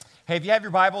Hey, if you have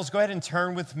your Bibles, go ahead and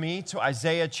turn with me to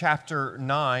Isaiah chapter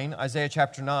 9. Isaiah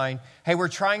chapter 9. Hey, we're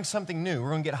trying something new. We're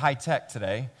going to get high tech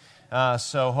today.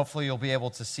 So hopefully you'll be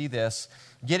able to see this.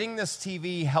 Getting this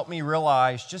TV helped me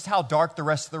realize just how dark the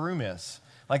rest of the room is.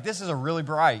 Like, this is a really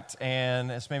bright,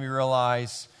 and it's made me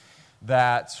realize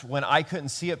that when I couldn't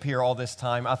see up here all this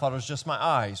time, I thought it was just my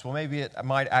eyes. Well, maybe it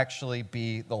might actually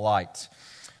be the light.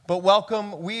 But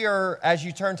welcome. We are, as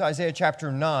you turn to Isaiah chapter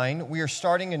 9, we are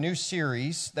starting a new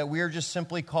series that we are just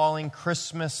simply calling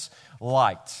Christmas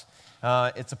Light.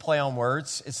 It's a play on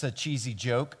words. It's a cheesy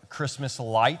joke. Christmas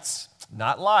lights.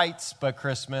 Not lights, but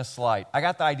Christmas light. I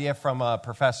got the idea from a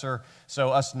professor. So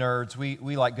us nerds,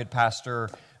 we like good pastor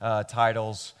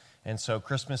titles. And so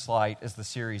Christmas Light is the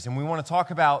series. And we want to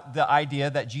talk about the idea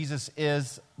that Jesus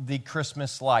is the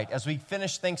Christmas light. As we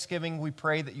finish Thanksgiving, we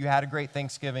pray that you had a great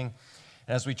Thanksgiving.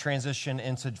 And as we transition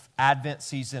into Advent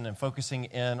season and focusing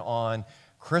in on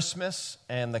Christmas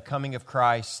and the coming of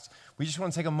Christ, we just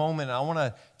want to take a moment, and I want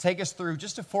to take us through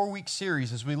just a 4-week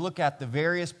series as we look at the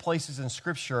various places in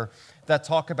Scripture that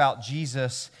talk about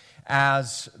Jesus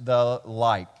as the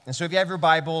light. And so if you have your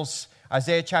Bibles,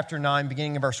 Isaiah chapter 9,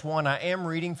 beginning in verse 1, I am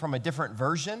reading from a different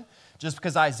version just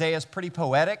because Isaiah is pretty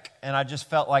poetic, and I just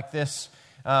felt like this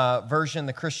version,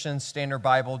 the Christian Standard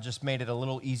Bible, just made it a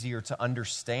little easier to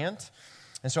understand.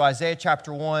 And so Isaiah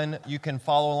chapter 1, you can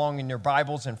follow along in your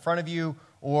Bibles in front of you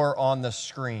or on the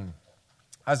screen.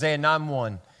 Isaiah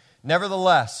 9:1,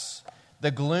 nevertheless, the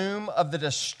gloom of the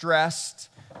distressed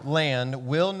land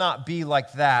will not be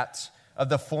like that of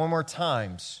the former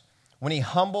times, when he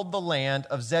humbled the land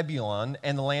of Zebulun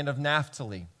and the land of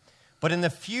Naphtali. But in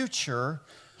the future,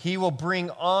 he will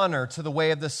bring honor to the way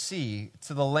of the sea,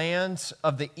 to the lands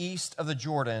of the east of the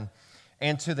Jordan,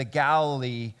 and to the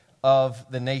Galilee of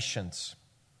the nations.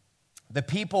 The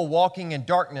people walking in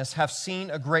darkness have seen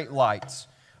a great light.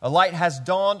 A light has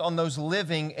dawned on those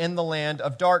living in the land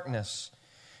of darkness.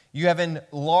 You have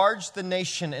enlarged the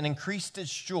nation and increased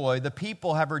its joy. The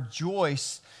people have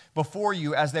rejoiced before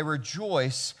you as they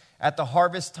rejoice at the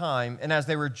harvest time and as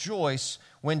they rejoice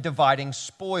when dividing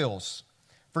spoils.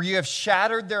 For you have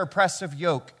shattered their oppressive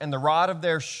yoke and the rod of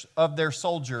their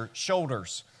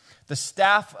shoulders, the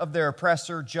staff of their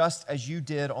oppressor, just as you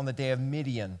did on the day of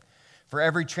Midian. For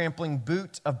every trampling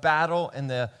boot of battle and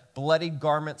the bloodied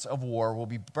garments of war will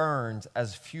be burned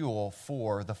as fuel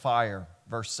for the fire.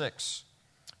 Verse 6,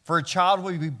 for a child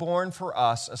will be born for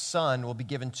us, a son will be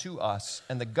given to us,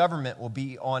 and the government will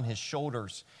be on his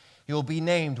shoulders. He will be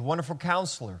named Wonderful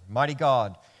Counselor, Mighty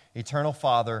God, Eternal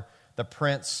Father, the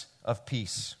Prince of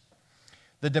Peace.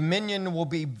 The dominion will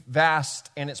be vast,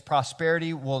 and its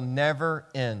prosperity will never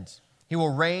end. He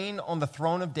will reign on the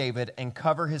throne of David and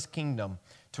cover his kingdom,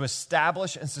 to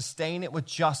establish and sustain it with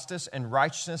justice and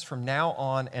righteousness from now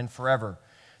on and forever.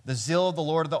 The zeal of the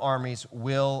Lord of the armies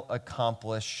will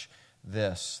accomplish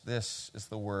this. This is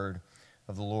the word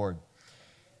of the Lord.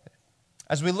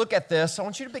 As we look at this, I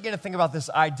want you to begin to think about this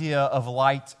idea of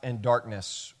light and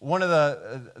darkness. One of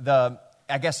the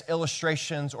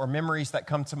illustrations or memories that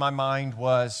come to my mind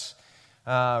was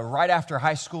right after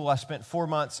high school. I spent 4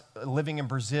 months living in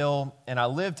Brazil, and I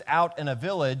lived out in a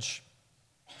village.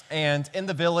 And in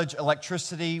the village,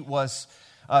 electricity was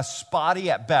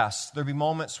spotty at best. There'd be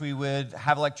moments we would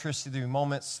have electricity. There'd be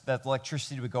moments that the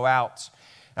electricity would go out.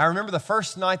 And I remember the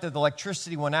first night that the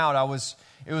electricity went out,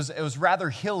 it was rather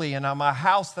hilly, and my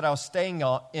house that I was staying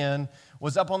in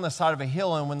was up on the side of a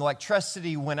hill. And when the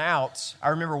electricity went out, I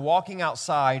remember walking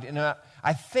outside, and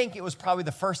I think it was probably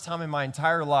the first time in my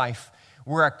entire life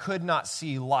where I could not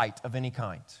see light of any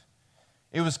kind.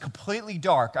 It was completely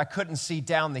dark. I couldn't see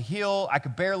down the hill. I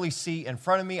could barely see in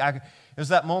front of me. It was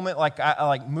that moment like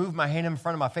I moved my hand in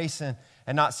front of my face and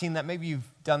not seeing that. Maybe you've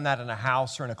done that in a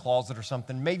house or in a closet or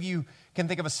something. Maybe you can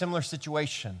think of a similar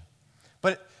situation.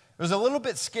 But it was a little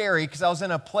bit scary because I was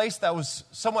in a place that was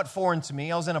somewhat foreign to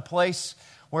me. I was in a place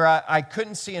where I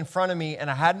couldn't see in front of me, and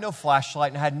I had no flashlight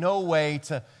and I had no way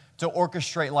to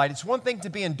orchestrate light. It's one thing to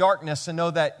be in darkness and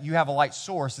know that you have a light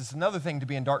source. It's another thing to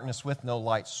be in darkness with no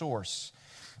light source.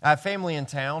 I have family in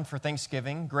town for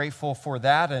Thanksgiving, grateful for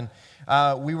that. And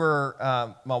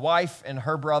my wife and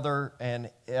her brother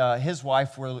and his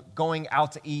wife were going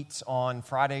out to eat on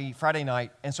Friday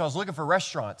night. And so I was looking for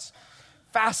restaurants.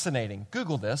 Fascinating.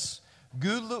 Google this.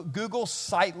 Google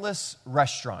sightless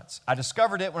restaurants. I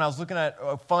discovered it when I was looking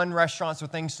at fun restaurants or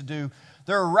things to do.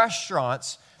 There are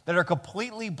restaurants that are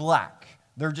completely black.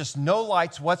 There are just no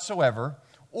lights whatsoever.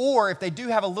 Or if they do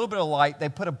have a little bit of light, they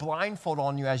put a blindfold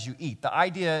on you as you eat. The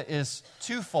idea is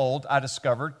twofold, I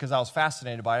discovered, because I was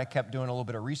fascinated by it. I kept doing a little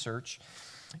bit of research,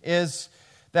 is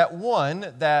That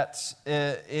one, that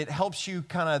it helps you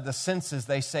kind of, the senses,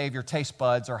 they say, of your taste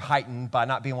buds are heightened by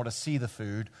not being able to see the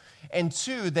food. And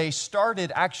two, they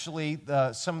started actually,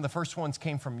 some of the first ones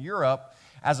came from Europe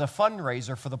as a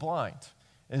fundraiser for the blind.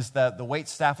 Is that the wait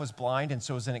staff was blind, and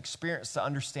so it was an experience to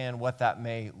understand what that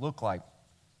may look like.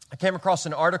 I came across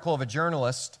an article of a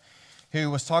journalist who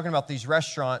was talking about these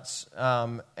restaurants,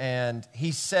 and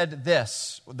he said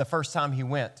this the first time he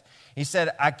went. He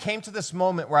said, I came to this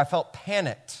moment where I felt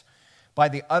panicked by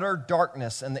the utter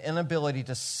darkness and the inability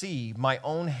to see my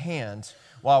own hand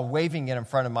while waving it in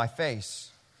front of my face.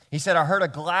 He said, I heard a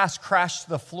glass crash to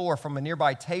the floor from a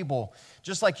nearby table,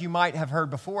 just like you might have heard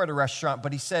before at a restaurant,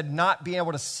 but he said not being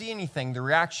able to see anything, the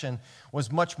reaction was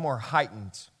much more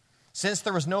heightened. Since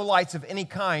there was no lights of any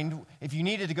kind, if you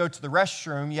needed to go to the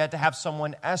restroom, you had to have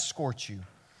someone escort you.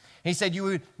 He said you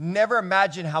would never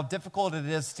imagine how difficult it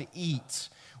is to eat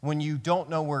when you don't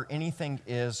know where anything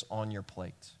is on your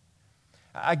plate.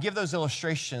 I give those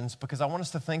illustrations because I want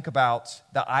us to think about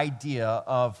the idea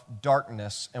of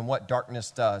darkness and what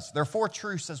darkness does. There are four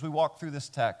truths as we walk through this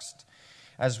text,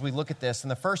 as we look at this.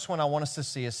 And the first one I want us to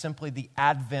see is simply the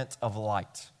advent of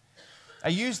light. I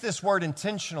use this word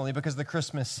intentionally because of the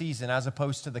Christmas season, as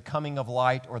opposed to the coming of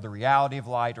light or the reality of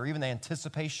light or even the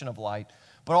anticipation of light.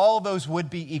 But all of those would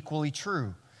be equally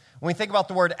true. When we think about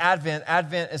the word Advent,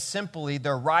 Advent is simply the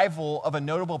arrival of a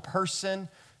notable person,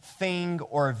 thing,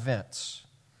 or event.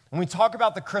 When we talk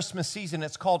about the Christmas season,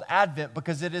 it's called Advent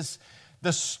because it is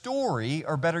the story,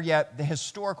 or better yet, the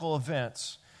historical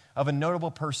events of a notable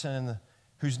person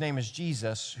whose name is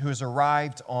Jesus, who has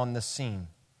arrived on the scene.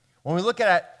 When we look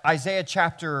at Isaiah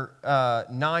chapter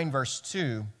 9, verse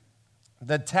 2,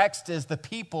 the text is the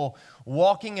people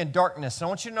walking in darkness. And I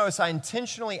want you to notice I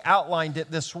intentionally outlined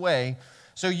it this way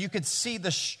so you could see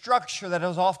the structure that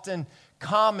is often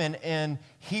common in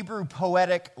Hebrew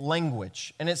poetic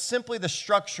language. And it's simply the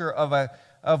structure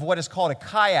of what is called a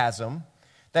chiasm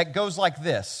that goes like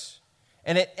this.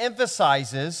 And it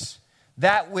emphasizes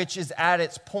that which is at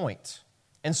its point.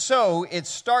 And so it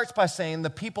starts by saying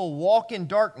the people walk in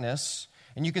darkness,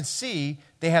 and you can see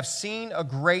they have seen a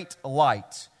great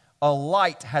light. A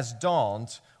light has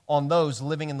dawned on those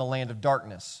living in the land of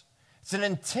darkness. It's an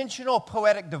intentional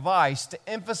poetic device to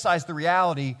emphasize the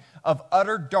reality of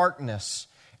utter darkness.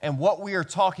 And what we are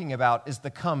talking about is the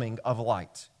coming of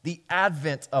light, the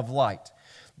advent of light.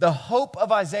 The hope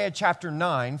of Isaiah chapter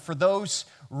 9, for those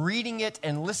reading it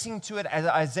and listening to it as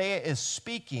Isaiah is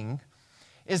speaking,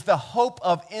 is the hope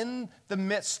of in the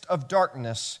midst of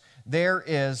darkness, there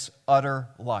is utter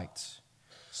light.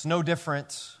 It's no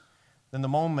different than the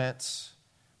moment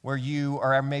where you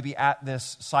are maybe at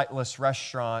this sightless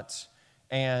restaurant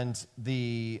and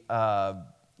the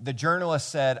journalist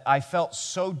said, I felt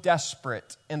so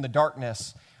desperate in the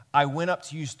darkness, I went up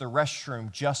to use the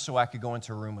restroom just so I could go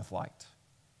into a room with light.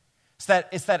 It's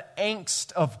that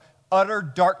angst of utter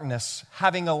darkness,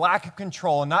 having a lack of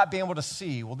control and not being able to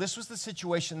see. Well, this was the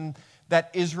situation that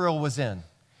Israel was in.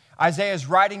 Isaiah is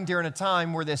writing during a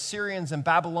time where the Assyrians and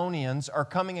Babylonians are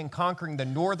coming and conquering the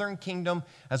northern kingdom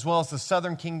as well as the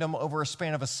southern kingdom over a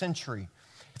span of a century.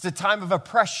 It's a time of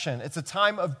oppression. It's a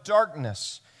time of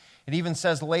darkness. It even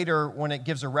says later when it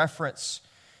gives a reference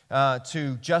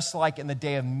to just like in the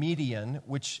day of Midian,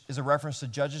 which is a reference to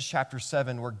Judges chapter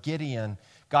 7, where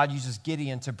God uses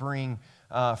Gideon to bring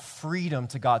freedom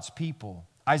to God's people.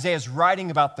 Isaiah is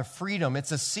writing about the freedom.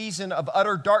 It's a season of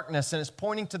utter darkness, and it's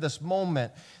pointing to this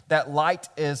moment that light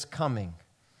is coming.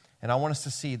 And I want us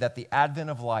to see that the advent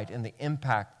of light and the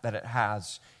impact that it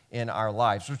has in our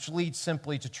lives, which leads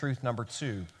simply to truth number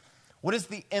 2. What is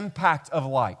the impact of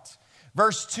light?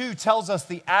 Verse 2 tells us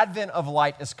the advent of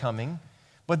light is coming,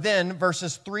 but then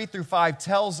verses 3 through 5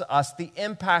 tells us the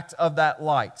impact of that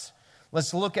light.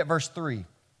 Let's look at verse 3.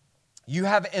 You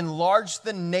have enlarged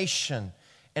the nation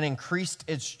and increased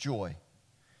its joy.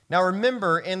 Now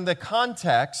remember, in the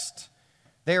context,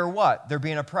 they are what? They're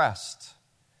being oppressed.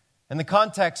 In the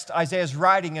context, Isaiah is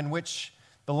writing in which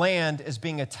the land is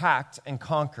being attacked and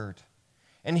conquered.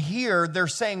 And here they're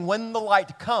saying when the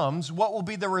light comes, what will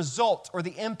be the result or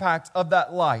the impact of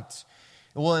that light?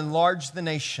 It will enlarge the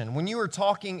nation. When you are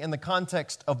talking in the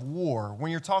context of war,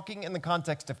 when you're talking in the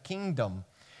context of kingdom,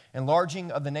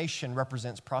 enlarging of the nation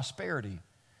represents prosperity.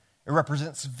 It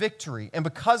represents victory. And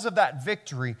because of that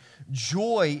victory,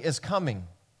 joy is coming.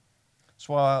 That's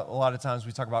why a lot of times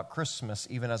we talk about Christmas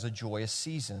even as a joyous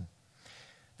season.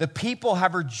 The people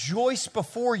have rejoiced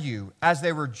before you as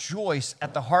they rejoice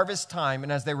at the harvest time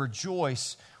and as they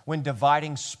rejoice when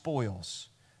dividing spoils.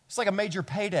 It's like a major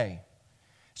payday.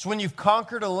 It's when you've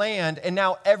conquered a land and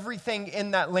now everything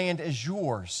in that land is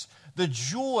yours. the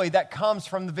joy that comes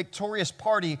from the victorious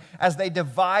party as they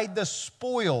divide the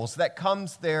spoils that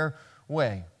comes their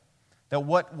way. That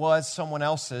what was someone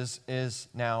else's is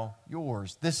now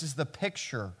yours. This is the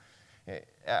picture.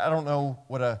 I don't know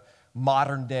what a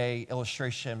modern day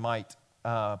illustration might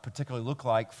particularly look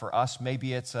like for us.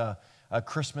 Maybe it's a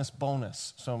Christmas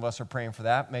bonus. Some of us are praying for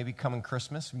that. Maybe coming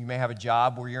Christmas. You may have a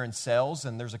job where you're in sales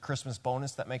and there's a Christmas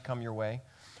bonus that may come your way.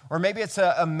 Or maybe it's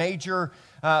a major,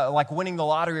 like winning the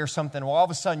lottery or something, where all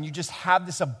of a sudden you just have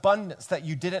this abundance that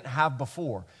you didn't have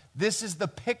before. This is the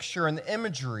picture and the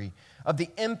imagery of the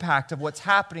impact of what's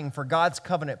happening for God's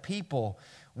covenant people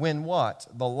when what?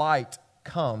 The light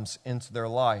comes into their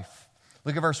life.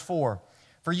 Look at verse 4.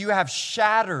 For you have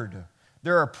shattered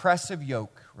their oppressive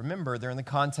yoke. Remember, they're in the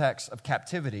context of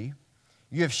captivity.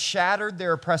 You have shattered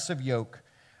their oppressive yoke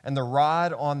and the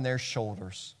rod on their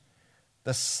shoulders,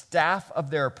 the staff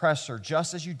of their oppressor,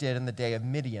 just as you did in the day of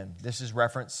Midian. This is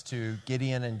reference to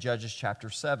Gideon in Judges chapter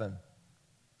 7.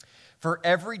 For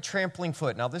every trampling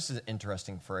foot, now this is an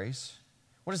interesting phrase.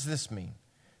 What does this mean?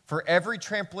 For every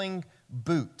trampling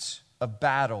boot of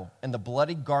battle and the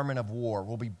bloody garment of war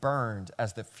will be burned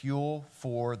as the fuel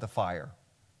for the fire.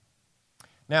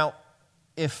 Now,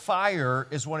 if fire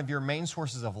is one of your main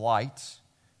sources of light,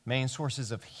 main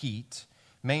sources of heat,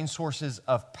 main sources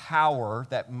of power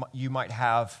that you might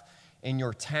have in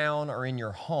your town or in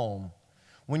your home,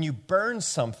 when you burn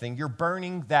something, you're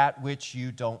burning that which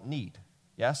you don't need.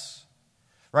 Yes?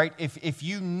 Right? If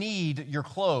you need your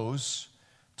clothes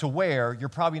to wear, you're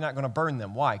probably not going to burn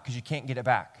them. Why? Because you can't get it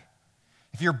back.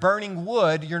 If you're burning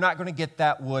wood, you're not going to get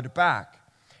that wood back.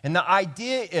 And the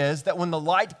idea is that when the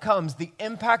light comes, the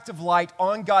impact of light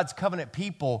on God's covenant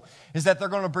people is that they're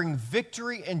going to bring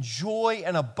victory and joy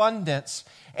and abundance,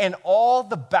 and all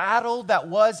the battle that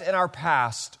was in our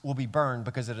past will be burned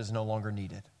because it is no longer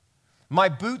needed. My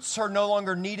boots are no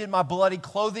longer needed. My bloody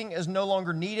clothing is no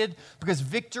longer needed because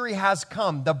victory has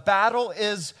come. The battle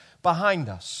is behind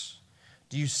us.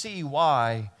 Do you see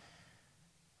why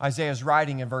Isaiah is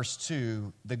writing in verse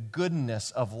 2, the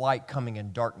goodness of light coming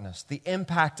in darkness? The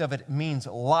impact of it means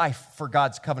life for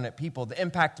God's covenant people. The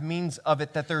impact means of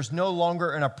it that there's no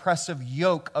longer an oppressive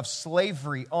yoke of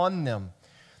slavery on them.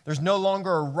 There's no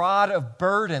longer a rod of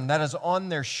burden that is on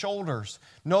their shoulders.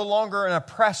 No longer an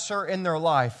oppressor in their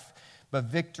life. But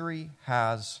victory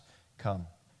has come.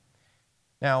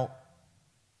 Now,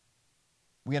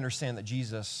 we understand that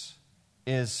Jesus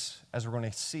is, as we're going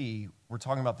to see, we're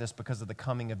talking about this because of the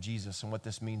coming of Jesus and what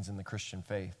this means in the Christian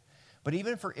faith. But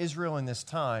even for Israel in this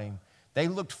time, they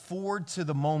looked forward to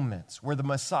the moments where the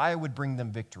Messiah would bring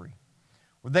them victory.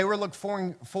 They were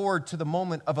looking forward to the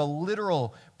moment of a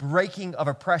literal breaking of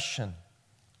oppression.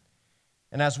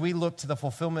 And as we look to the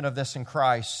fulfillment of this in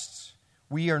Christ,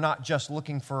 we are not just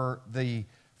looking for the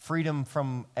freedom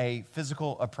from a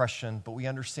physical oppression, but we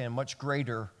understand much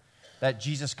greater that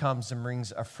Jesus comes and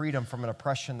brings a freedom from an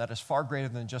oppression that is far greater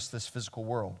than just this physical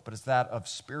world, but it's that of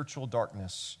spiritual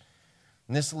darkness.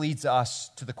 And this leads us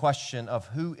to the question of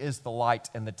who is the light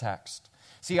in the text.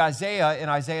 See, Isaiah in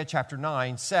Isaiah chapter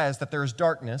 9 says that there is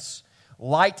darkness,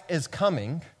 light is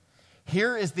coming.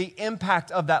 Here is the impact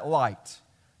of that light.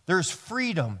 There's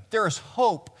freedom, there's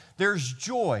hope, there's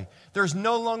joy. There's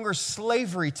no longer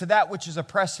slavery to that which is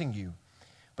oppressing you.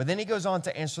 But then he goes on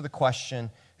to answer the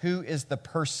question, who is the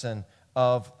person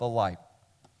of the light?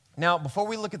 Now, before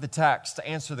we look at the text to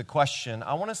answer the question,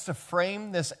 I want us to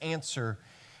frame this answer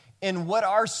in what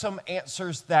are some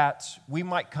answers that we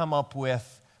might come up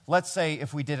with, let's say,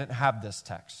 if we didn't have this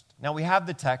text. Now, we have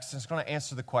the text, and it's going to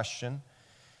answer the question.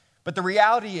 But the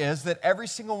reality is that every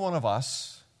single one of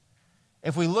us,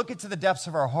 if we look into the depths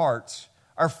of our hearts,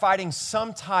 are fighting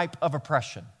some type of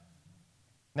oppression.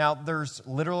 Now, there's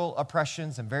literal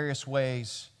oppressions in various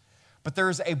ways, but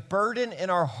there's a burden in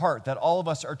our heart that all of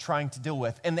us are trying to deal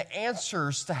with. And the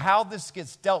answers to how this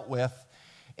gets dealt with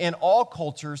in all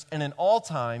cultures and in all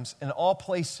times, in all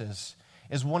places,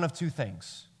 is one of two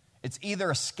things. It's either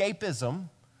escapism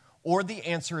or the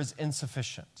answer is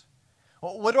insufficient.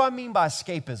 Well, what do I mean by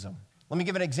escapism? Let me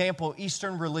give an example.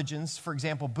 Eastern religions, for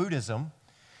example, Buddhism,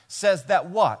 says that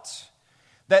what?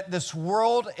 That this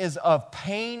world is of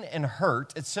pain and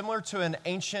hurt. It's similar to an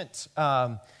ancient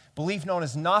belief known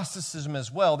as Gnosticism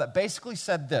as well, that basically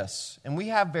said this, and we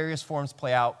have various forms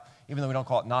play out, even though we don't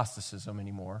call it Gnosticism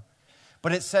anymore,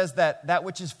 but it says that that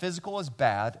which is physical is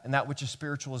bad and that which is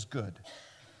spiritual is good.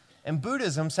 And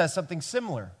Buddhism says something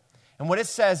similar. And what it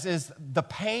says is the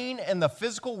pain in the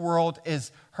physical world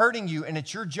is hurting you, and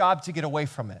it's your job to get away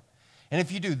from it. And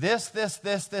if you do this,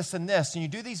 and you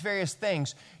do these various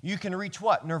things, you can reach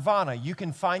what? Nirvana. You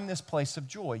can find this place of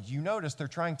joy. You notice they're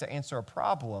trying to answer a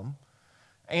problem,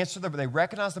 they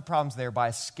recognize the problem's there by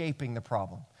escaping the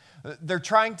problem. They're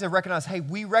trying to recognize, hey,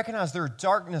 we recognize there's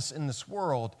darkness in this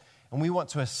world, and we want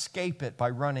to escape it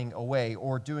by running away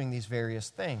or doing these various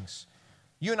things.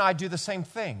 You and I do the same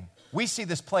thing. We see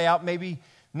this play out maybe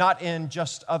not in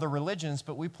just other religions,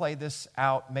 but we play this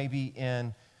out maybe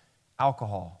in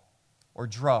alcohol or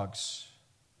drugs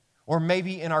or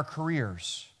maybe in our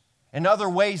careers and other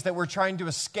ways that we're trying to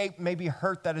escape maybe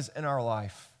hurt that is in our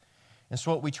life. And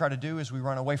so what we try to do is we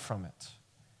run away from it.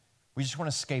 We just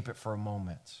want to escape it for a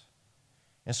moment.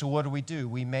 And so what do?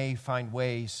 We may find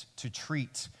ways to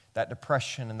treat that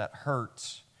depression and that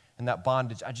hurt and that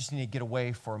bondage. I just need to get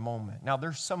away for a moment. Now,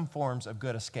 there's some forms of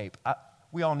good escape.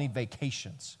 We all need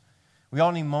vacations. We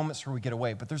all need moments where we get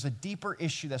away. But there's a deeper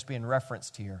issue that's being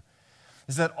referenced here,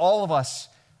 is that all of us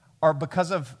are,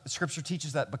 Scripture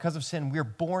teaches that because of sin, we're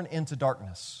born into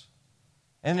darkness.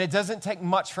 And it doesn't take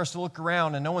much for us to look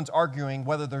around, and no one's arguing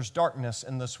whether there's darkness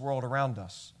in this world around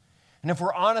us. And if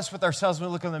we're honest with ourselves when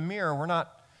we look in the mirror, we're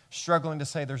not struggling to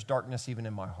say there's darkness even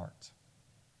in my heart.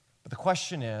 But the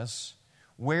question is,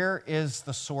 where is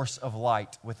the source of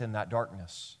light within that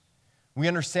darkness? We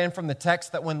understand from the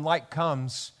text that when light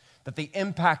comes, that the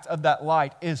impact of that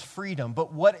light is freedom.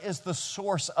 But what is the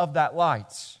source of that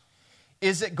light?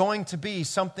 Is it going to be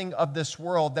something of this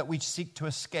world that we seek to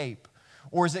escape?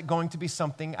 Or is it going to be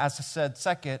something, as I said,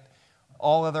 second,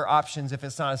 all other options, if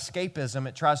it's not escapism,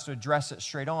 it tries to address it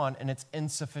straight on, and it's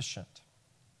insufficient.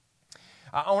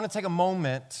 I want to take a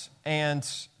moment and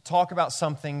talk about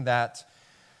something that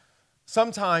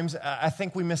sometimes I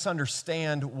think we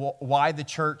misunderstand why the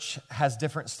church has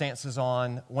different stances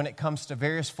on when it comes to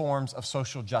various forms of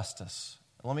social justice.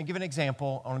 Let me give an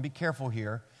example. I want to be careful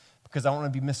here because I don't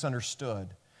want to be misunderstood.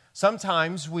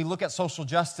 Sometimes we look at social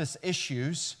justice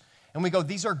issues and we go,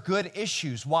 these are good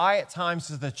issues. Why at times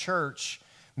does the church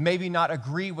maybe not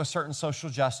agree with certain social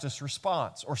justice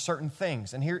response or certain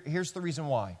things? And here's the reason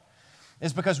why.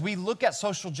 Is because we look at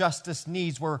social justice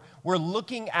needs where we're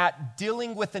looking at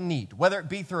dealing with a need, whether it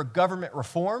be through a government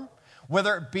reform,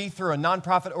 whether it be through a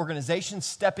nonprofit organization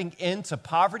stepping into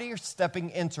poverty or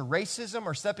stepping into racism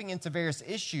or stepping into various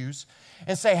issues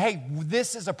and say, hey,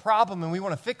 this is a problem and we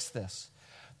want to fix this.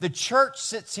 The church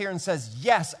sits here and says,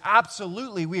 yes,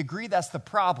 absolutely, we agree that's the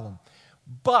problem.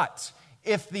 But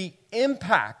if the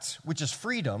impact, which is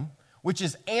freedom, which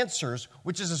is answers,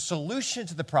 which is a solution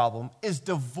to the problem, is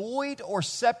devoid or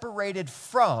separated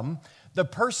from the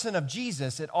person of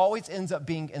Jesus, it always ends up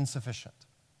being insufficient.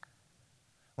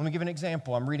 Let me give an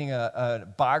example. I'm reading a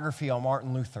biography on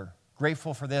Martin Luther.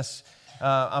 Grateful for this.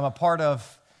 I'm a part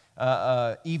of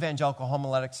Evangelical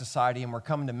Homiletic Society, and we're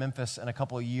coming to Memphis in a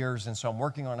couple of years, and so I'm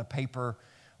working on a paper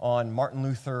on Martin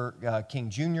Luther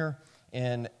King Jr.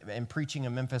 and preaching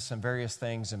in Memphis and various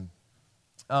things. And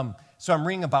so I'm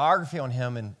reading a biography on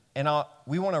him, and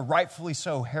we want to rightfully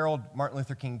so herald Martin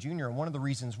Luther King Jr., and one of the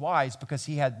reasons why is because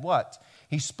he had what?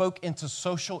 He spoke into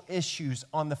social issues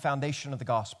on the foundation of the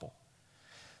gospel.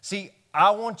 See,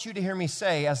 I want you to hear me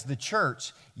say, as the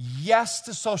church, yes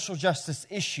to social justice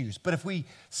issues, but if we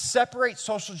separate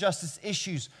social justice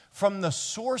issues from the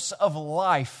source of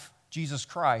life, Jesus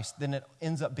Christ, then it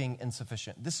ends up being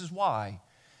insufficient. This is why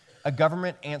a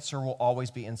government answer will always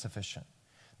be insufficient.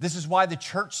 This is why the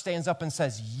church stands up and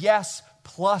says, yes,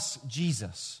 plus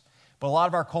Jesus. But a lot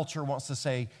of our culture wants to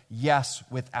say, yes,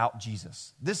 without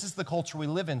Jesus. This is the culture we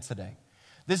live in today.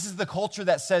 This is the culture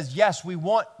that says, yes, we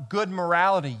want good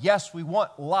morality. Yes, we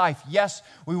want life. Yes,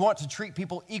 we want to treat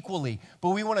people equally. But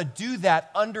we want to do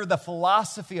that under the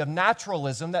philosophy of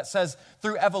naturalism that says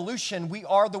through evolution, we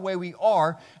are the way we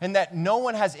are, and that no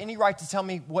one has any right to tell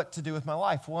me what to do with my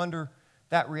life. Well, under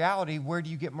that reality, where do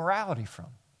you get morality from?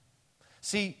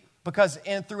 See, because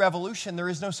through evolution, there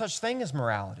is no such thing as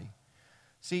morality.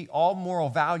 See, all moral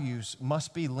values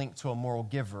must be linked to a moral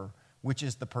giver, which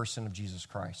is the person of Jesus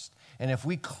Christ. And if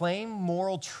we claim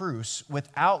moral truths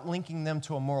without linking them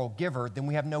to a moral giver, then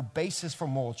we have no basis for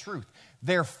moral truth.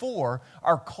 Therefore,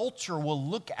 our culture will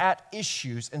look at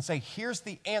issues and say, here's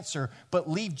the answer, but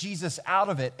leave Jesus out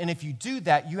of it. And if you do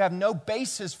that, you have no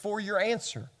basis for your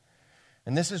answer.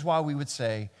 And this is why we would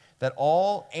say that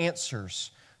all answers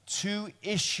to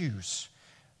issues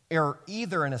are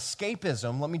either an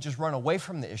escapism, let me just run away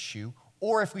from the issue,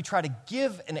 or if we try to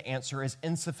give an answer, is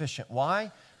insufficient.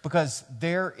 Why? Because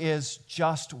there is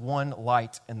just one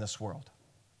light in this world.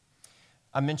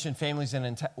 I mentioned families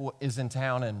is in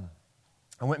town, and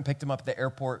I went and picked him up at the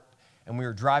airport, and we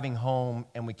were driving home,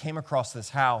 and we came across this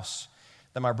house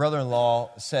that my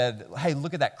brother-in-law said, hey,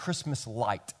 look at that Christmas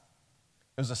light.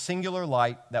 It was a singular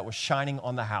light that was shining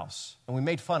on the house. And we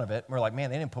made fun of it. And we're like,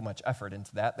 man, they didn't put much effort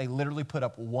into that. They literally put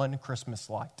up one Christmas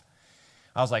light.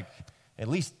 I was like, at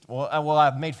least, well,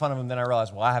 I've made fun of them. Then I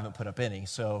realized, well, I haven't put up any.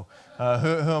 So who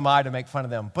am I to make fun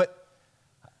of them? But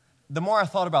the more I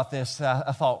thought about this,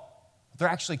 I thought, they're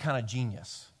actually kind of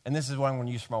genius. And this is what I'm going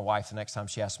to use for my wife the next time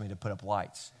she asks me to put up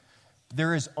lights.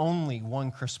 There is only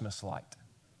one Christmas light,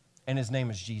 and his name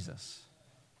is Jesus.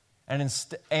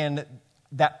 And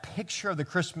that picture of the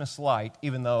Christmas light,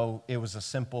 even though it was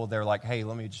they're like, hey,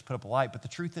 let me just put up a light. But the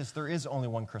truth is, there is only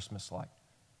one Christmas light.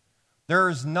 There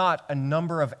is not a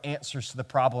number of answers to the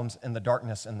problems and the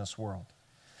darkness in this world.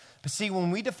 But see,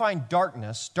 when we define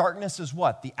darkness, darkness is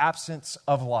what? The absence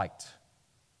of light.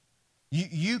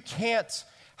 You can't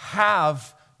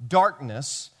have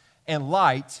darkness and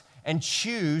light and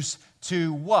choose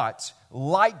to what?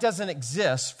 Light doesn't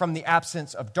exist from the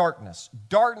absence of darkness.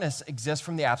 Darkness exists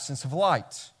from the absence of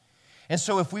light. And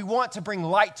so if we want to bring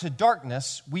light to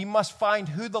darkness, we must find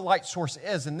who the light source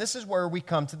is. And this is where we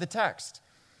come to the text.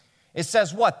 It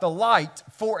says what? The light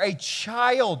for a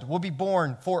child will be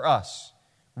born for us.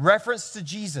 Reference to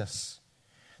Jesus.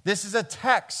 This is a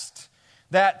text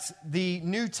that the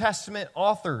New Testament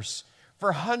authors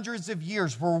for hundreds of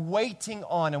years were waiting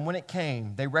on, and when it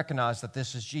came, they recognized that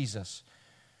this is Jesus.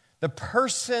 The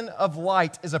person of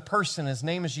light is a person. His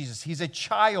name is Jesus. He's a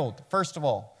child, first of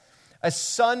all. A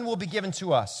son will be given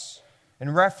to us.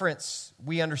 In reference,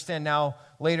 we understand now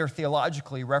later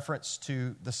theologically, reference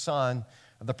to the Son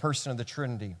of the person of the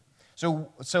Trinity.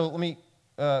 So let me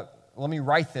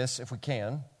write this if we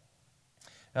can.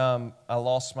 I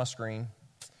lost my screen.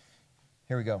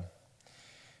 Here we go.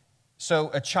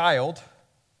 So a child.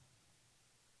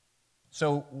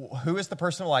 So who is the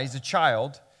person of light? He's a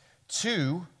child.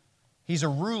 2, he's a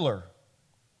ruler.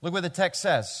 Look what the text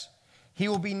says. He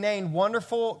will be named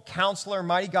Wonderful Counselor,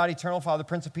 Mighty God, Eternal Father,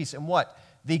 Prince of Peace. And what?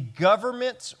 The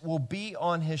government will be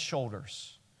on his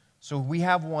shoulders. So we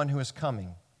have one who is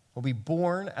coming, will be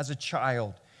born as a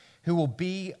child, who will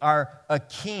be a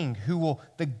king,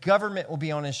 the government will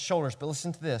be on his shoulders. But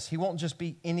listen to this. He won't just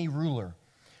be any ruler,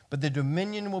 but the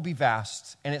dominion will be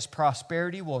vast, and its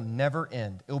prosperity will never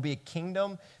end. It will be a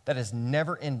kingdom that is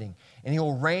never ending. And he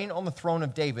will reign on the throne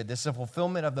of David. This is a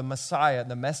fulfillment of the Messiah,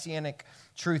 the messianic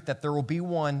truth that there will be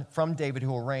one from David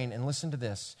who will reign. And listen to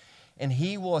this. And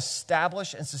he will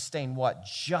establish and sustain what?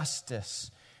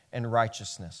 Justice and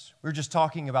righteousness. We were just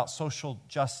talking about social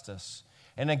justice.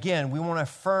 And again, we want to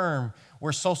affirm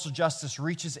where social justice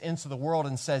reaches into the world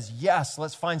and says, yes,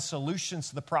 let's find solutions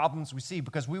to the problems we see,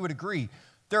 because we would agree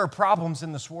there are problems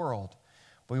in this world,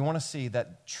 but we want to see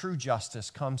that true justice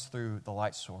comes through the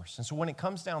light source. And so when it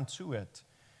comes down to it,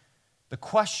 the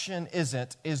question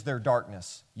isn't, is there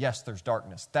darkness? Yes, there's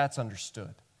darkness. That's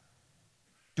understood.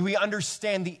 Do we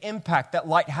understand the impact that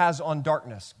light has on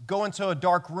darkness? Go into a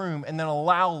dark room and then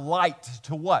allow light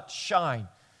to what? Shine,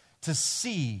 to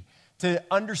see, to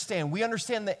understand. We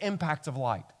understand the impact of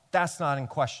light. That's not in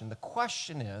question. The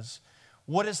question is,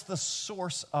 what is the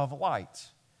source of light?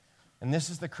 And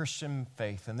this is the Christian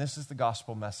faith, and this is the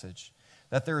gospel message,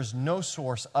 that there is no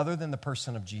source other than the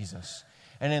person of Jesus.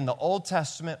 And in the Old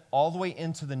Testament, all the way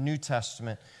into the New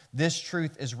Testament, this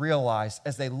truth is realized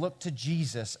as they look to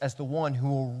Jesus as the one who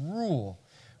will rule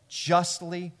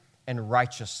justly and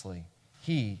righteously.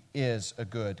 He is a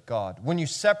good God. When you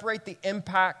separate the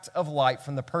impact of light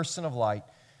from the person of light,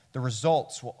 the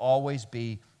results will always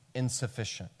be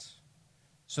insufficient.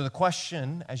 So the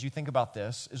question, as you think about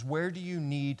this, is where do you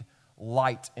need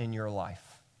light in your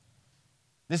life?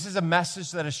 This is a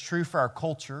message that is true for our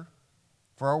culture,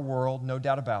 for our world, no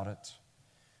doubt about it.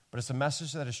 But it's a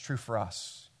message that is true for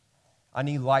us. I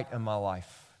need light in my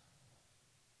life.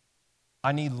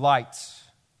 I need light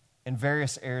in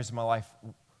various areas of my life.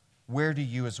 Where do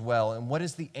you as well? And what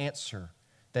is the answer?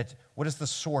 What is the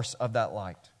source of that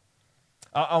light?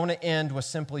 I want to end with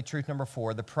simply truth number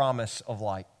 4, the promise of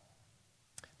light.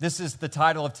 This is the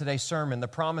title of today's sermon, the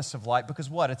promise of light,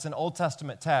 because what? It's an Old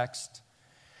Testament text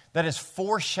that is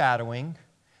foreshadowing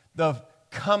the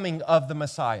coming of the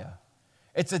Messiah.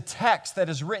 It's a text that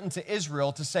is written to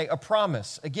Israel to say a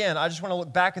promise. Again, I just want to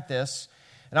look back at this,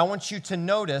 and I want you to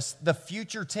notice the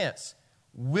future tense.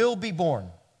 Will be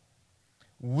born,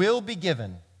 will be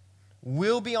given,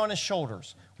 will be on his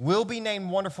shoulders, will be named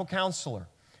Wonderful Counselor,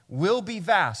 will be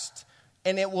vast,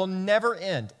 and it will never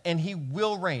end, and he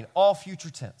will reign, all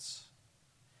future tense.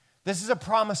 This is a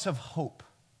promise of hope,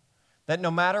 that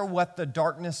no matter what the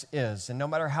darkness is, and no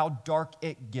matter how dark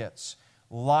it gets,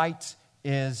 light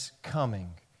is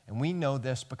coming. And we know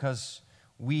this because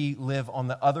we live on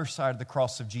the other side of the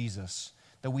cross of Jesus,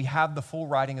 that we have the full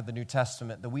writing of the New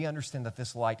Testament, that we understand that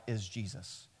this light is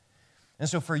Jesus. And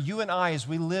so for you and I, as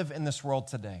we live in this world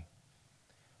today,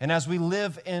 and as we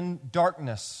live in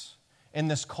darkness in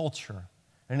this culture,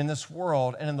 and in this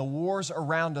world and in the wars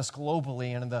around us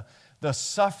globally and in the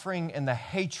suffering and the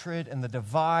hatred and the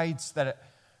divides that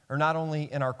are not only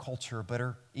in our culture, but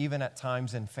are even at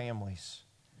times in families,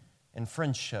 in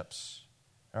friendships,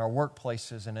 in our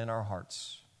workplaces, and in our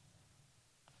hearts.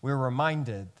 We're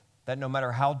reminded that no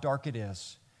matter how dark it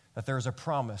is, that there is a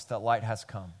promise that light has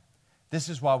come. This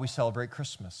is why we celebrate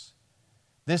Christmas.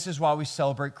 This is why we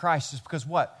celebrate Christ, is because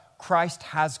what? Christ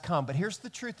has come. But here's the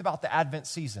truth about the Advent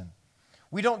season.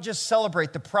 We don't just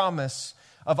celebrate the promise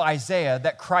of Isaiah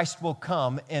that Christ will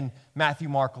come in Matthew,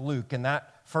 Mark, Luke in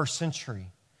that first century.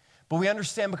 But we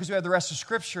understand, because we have the rest of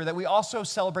Scripture, that we also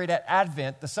celebrate at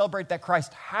Advent, to celebrate that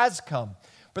Christ has come.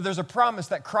 But there's a promise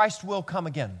that Christ will come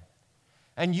again.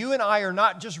 And you and I are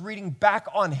not just reading back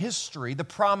on history, the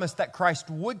promise that Christ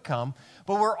would come,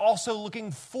 but we're also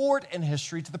looking forward in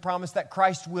history to the promise that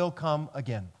Christ will come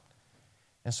again.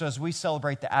 And so as we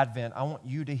celebrate the Advent, I want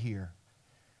you to hear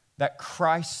that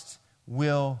Christ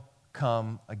will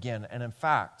come again. And in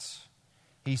fact,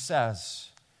 he says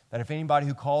that if anybody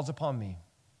who calls upon me,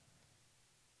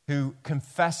 who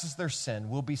confesses their sin,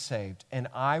 will be saved, and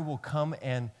I will come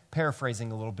and,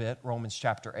 paraphrasing a little bit, Romans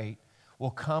chapter 8,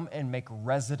 will come and make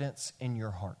residence in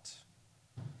your heart.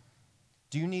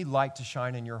 Do you need light to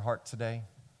shine in your heart today?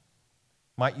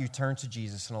 Might you turn to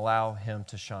Jesus and allow him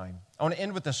to shine? I want to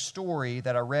end with a story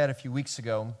that I read a few weeks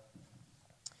ago.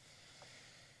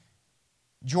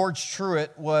 George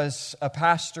Truett was a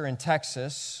pastor in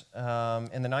Texas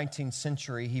in the 19th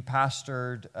century. He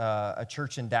pastored a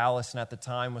church in Dallas, and at the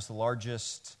time was the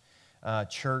largest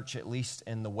church, at least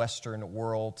in the Western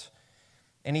world.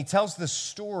 And he tells this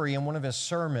story in one of his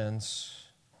sermons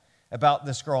about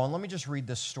this girl. And let me just read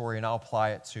this story, and I'll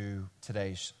apply it to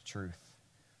today's truth.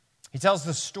 He tells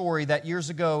the story that years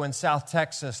ago in South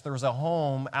Texas, there was a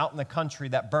home out in the country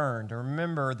that burned. And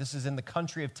remember, this is in the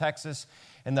country of Texas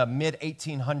in the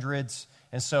mid-1800s.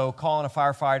 And so calling a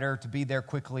firefighter to be there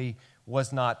quickly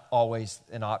was not always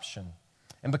an option.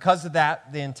 And because of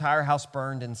that, the entire house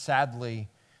burned. And sadly,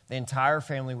 the entire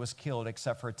family was killed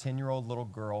except for a 10-year-old little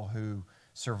girl who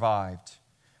survived.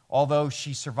 Although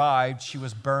she survived, she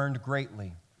was burned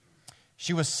greatly.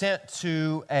 She was sent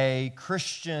to a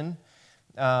Christian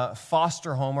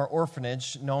foster home or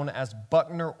orphanage known as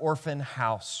Buckner Orphan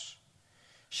House.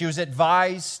 She was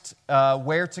advised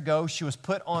where to go. She was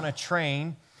put on a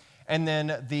train, and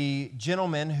then the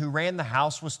gentleman who ran the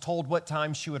house was told what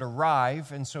time she would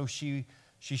arrive, and so she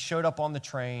showed up on the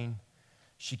train.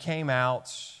 She came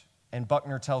out, and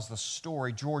Buckner tells the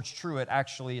story. George Truett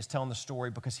actually is telling the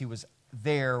story because he was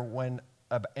there when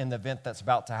in the event that's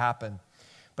about to happen.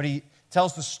 But he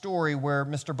tells the story where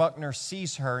Mr. Buckner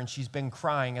sees her, and she's been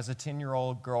crying as a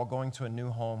 10-year-old girl going to a new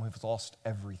home who's lost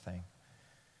everything.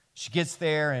 She gets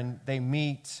there, and they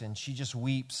meet, and she just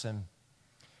weeps. And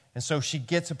so she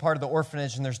gets a part of the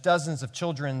orphanage, and there's dozens of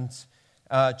children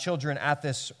at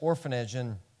this orphanage.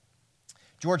 And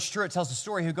George Truett tells the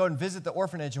story. He'd go and visit the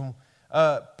orphanage, and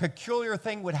a peculiar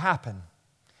thing would happen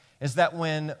is that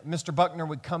when Mr. Buckner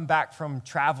would come back from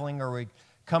traveling or would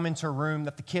come into a room,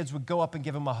 that the kids would go up and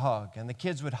give him a hug. And the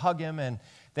kids would hug him, and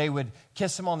they would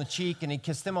kiss him on the cheek, and he'd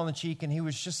kiss them on the cheek, and he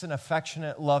was just an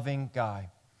affectionate, loving guy.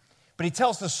 But he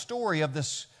tells the story of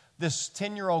this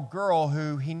 10-year-old girl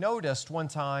who he noticed one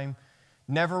time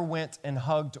never went and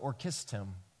hugged or kissed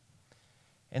him.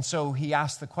 And so he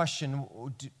asked the question,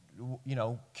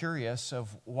 curious,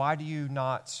 of why do you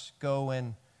not go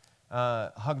and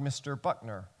hug Mr.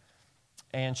 Buckner?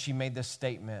 And she made this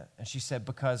statement, and she said,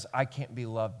 because I can't be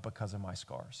loved because of my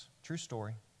scars. True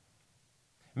story.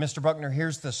 Mr. Buckner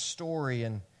hears this story,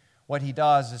 and what he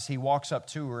does is he walks up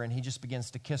to her, and he just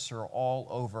begins to kiss her all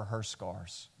over her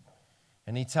scars.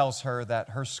 And he tells her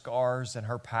that her scars and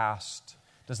her past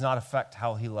does not affect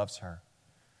how he loves her.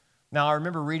 Now, I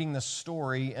remember reading this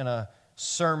story in a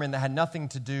sermon that had nothing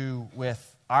to do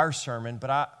with our sermon, but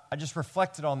I just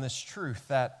reflected on this truth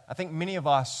that I think many of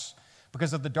us,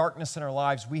 because of the darkness in our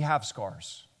lives, we have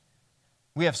scars.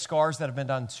 We have scars that have been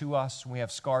done to us, and we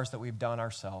have scars that we've done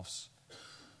ourselves.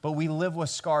 But we live with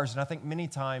scars, and I think many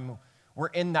times we're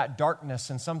in that darkness,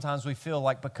 and sometimes we feel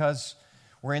like because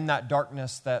we're in that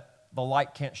darkness that the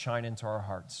light can't shine into our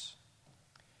hearts.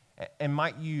 And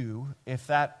might you, if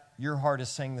that your heart is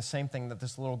saying the same thing that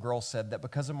this little girl said, that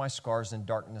because of my scars and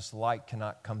darkness, light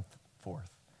cannot come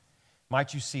forth.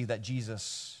 Might you see that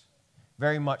Jesus,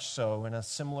 very much so, in a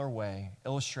similar way,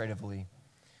 illustratively,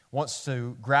 wants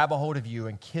to grab a hold of you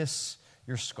and kiss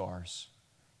your scars.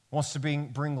 Wants to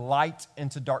bring light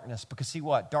into darkness. Because see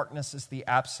what? Darkness is the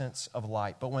absence of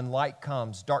light. But when light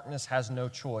comes, darkness has no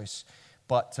choice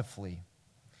but to flee.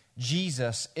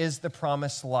 Jesus is the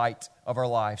promised light of our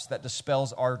lives that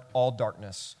dispels all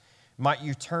darkness. Might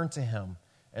you turn to him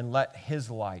and let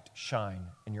his light shine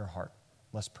in your heart.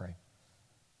 Let's pray.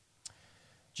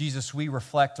 Jesus, we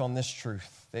reflect on this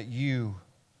truth that you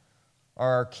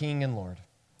are our King and Lord.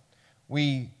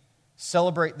 We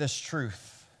celebrate this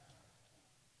truth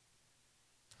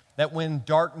that when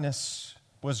darkness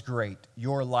was great,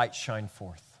 your light shined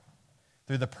forth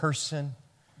through the person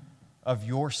of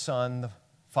your Son, the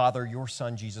Father, your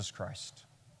Son, Jesus Christ,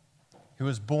 who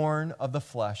was born of the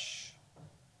flesh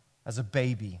as a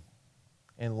baby,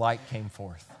 and light came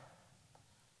forth.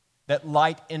 That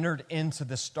light entered into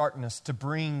this darkness to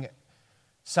bring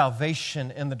salvation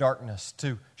in the darkness,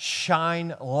 to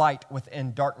shine light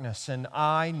within darkness. And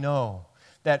I know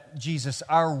that, Jesus,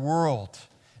 our world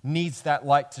needs that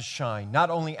light to shine, not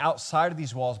only outside of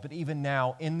these walls, but even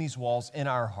now in these walls, in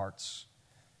our hearts.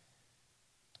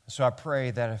 So I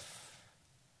pray that if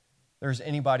there's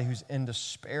anybody who's in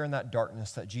despair in that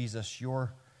darkness, that Jesus,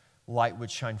 your light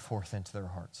would shine forth into their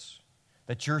hearts,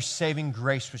 that your saving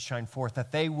grace would shine forth,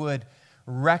 that they would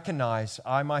recognize,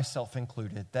 I myself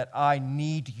included, that I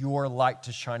need your light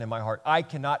to shine in my heart. I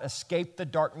cannot escape the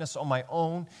darkness on my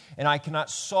own, and I cannot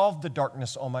solve the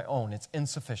darkness on my own. It's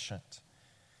insufficient.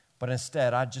 But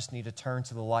instead, I just need to turn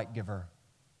to the light giver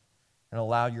and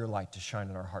allow your light to shine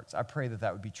in our hearts. I pray that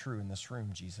that would be true in this room,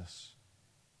 Jesus.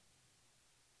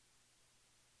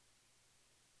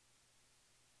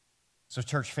 So,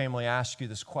 church family, I ask you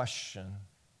this question.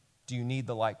 Do you need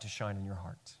the light to shine in your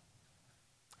heart?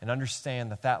 And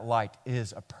understand that that light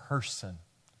is a person,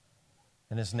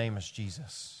 and his name is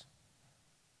Jesus.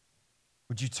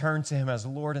 Would you turn to him as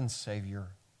Lord and Savior?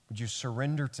 Would you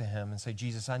surrender to him and say,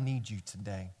 Jesus, I need you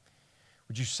today?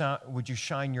 Would you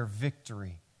shine your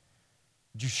victory?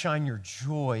 Would you shine your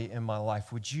joy in my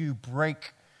life? Would you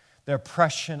break the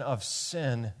oppression of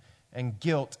sin and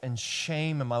guilt and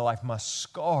shame in my life, my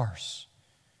scars?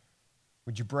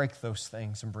 Would you break those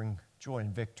things and bring joy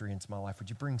and victory into my life? Would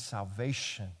you bring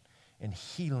salvation and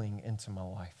healing into my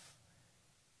life?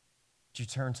 Would you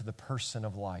turn to the person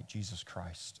of light, Jesus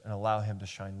Christ, and allow him to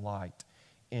shine light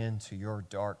into your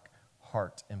dark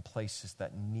heart in places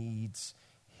that needs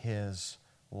his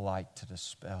light to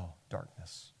dispel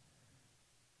darkness?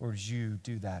 Or would you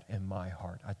do that in my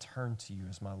heart? I turn to you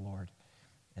as my Lord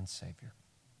and Savior.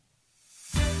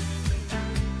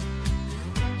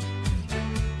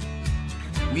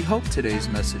 We hope today's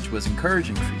message was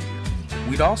encouraging for you.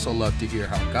 We'd also love to hear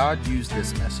how God used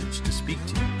this message to speak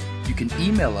to you. You can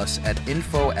email us at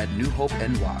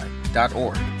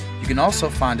info@newhopeny.org. You can also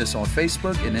find us on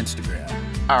Facebook and Instagram.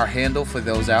 Our handle for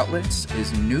those outlets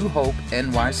is New Hope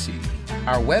NYC.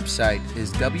 Our website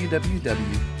is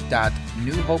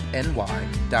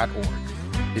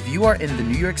www.newhopeny.org. If you are in the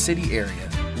New York City area,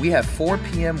 we have 4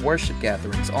 p.m. worship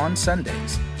gatherings on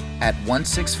Sundays at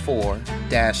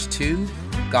 164-2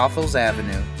 Goethals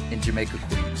Avenue in Jamaica,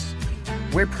 Queens.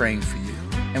 We're praying for you,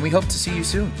 and we hope to see you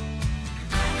soon.